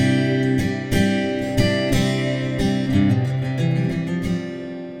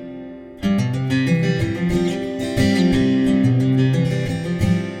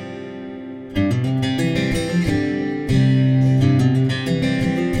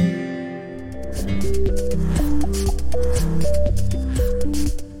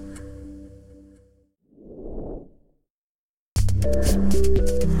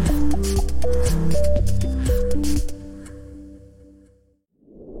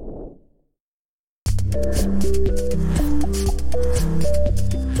This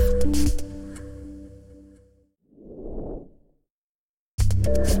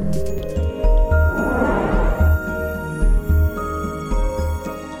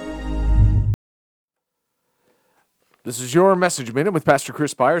is your Message Minute with Pastor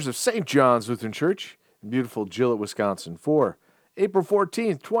Chris Byers of St. John's Lutheran Church in beautiful Gillett, Wisconsin for April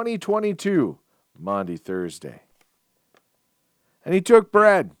 14th, 2022, Maundy, Thursday. And he took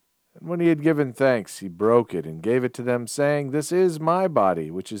bread, and when he had given thanks, he broke it and gave it to them, saying, "This is my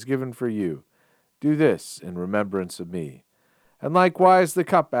body, which is given for you. Do this in remembrance of me." And likewise the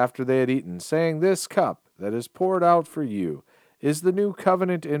cup after they had eaten, saying, "This cup that is poured out for you is the new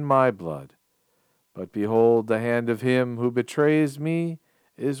covenant in my blood. But behold, the hand of him who betrays me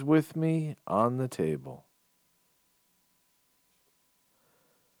is with me on the table."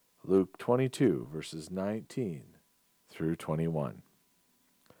 Luke 22, verses 19 through 21.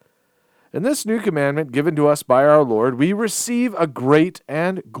 In this new commandment given to us by our Lord, we receive a great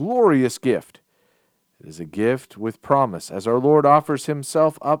and glorious gift. It is a gift with promise, as our Lord offers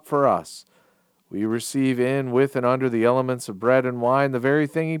himself up for us. We receive in, with, and under the elements of bread and wine the very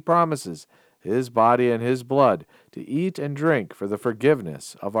thing he promises, his body and his blood, to eat and drink for the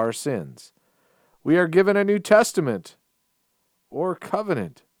forgiveness of our sins. We are given a New Testament, or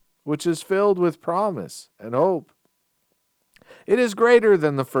covenant, which is filled with promise and hope. It is greater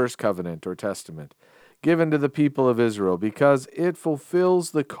than the first covenant or testament given to the people of Israel, because it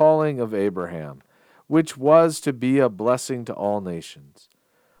fulfills the calling of Abraham, which was to be a blessing to all nations.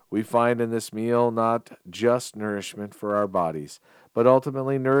 We find in this meal not just nourishment for our bodies, but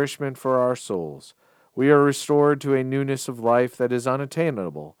ultimately nourishment for our souls. We are restored to a newness of life that is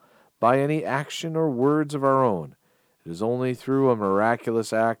unattainable by any action or words of our own. It is only through a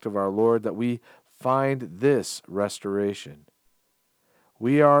miraculous act of our Lord that we find this restoration.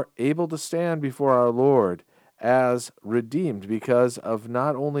 We are able to stand before our Lord as redeemed because of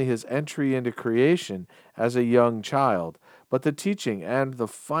not only his entry into creation as a young child, but the teaching and the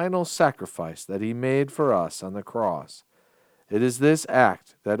final sacrifice that he made for us on the cross. It is this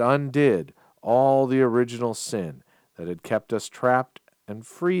act that undid all the original sin that had kept us trapped and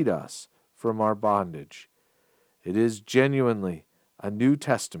freed us from our bondage. It is genuinely a New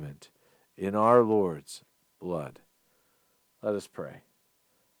Testament in our Lord's blood. Let us pray.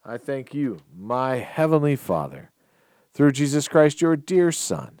 I thank you, my heavenly Father, through Jesus Christ, your dear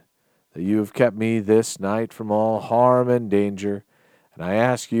Son, that you have kept me this night from all harm and danger, and I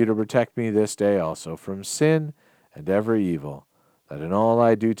ask you to protect me this day also from sin and every evil, that in all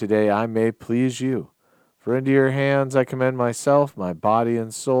I do today I may please you. For into your hands I commend myself, my body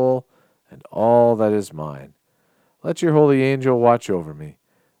and soul, and all that is mine. Let your holy angel watch over me,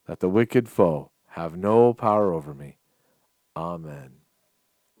 that the wicked foe have no power over me. Amen.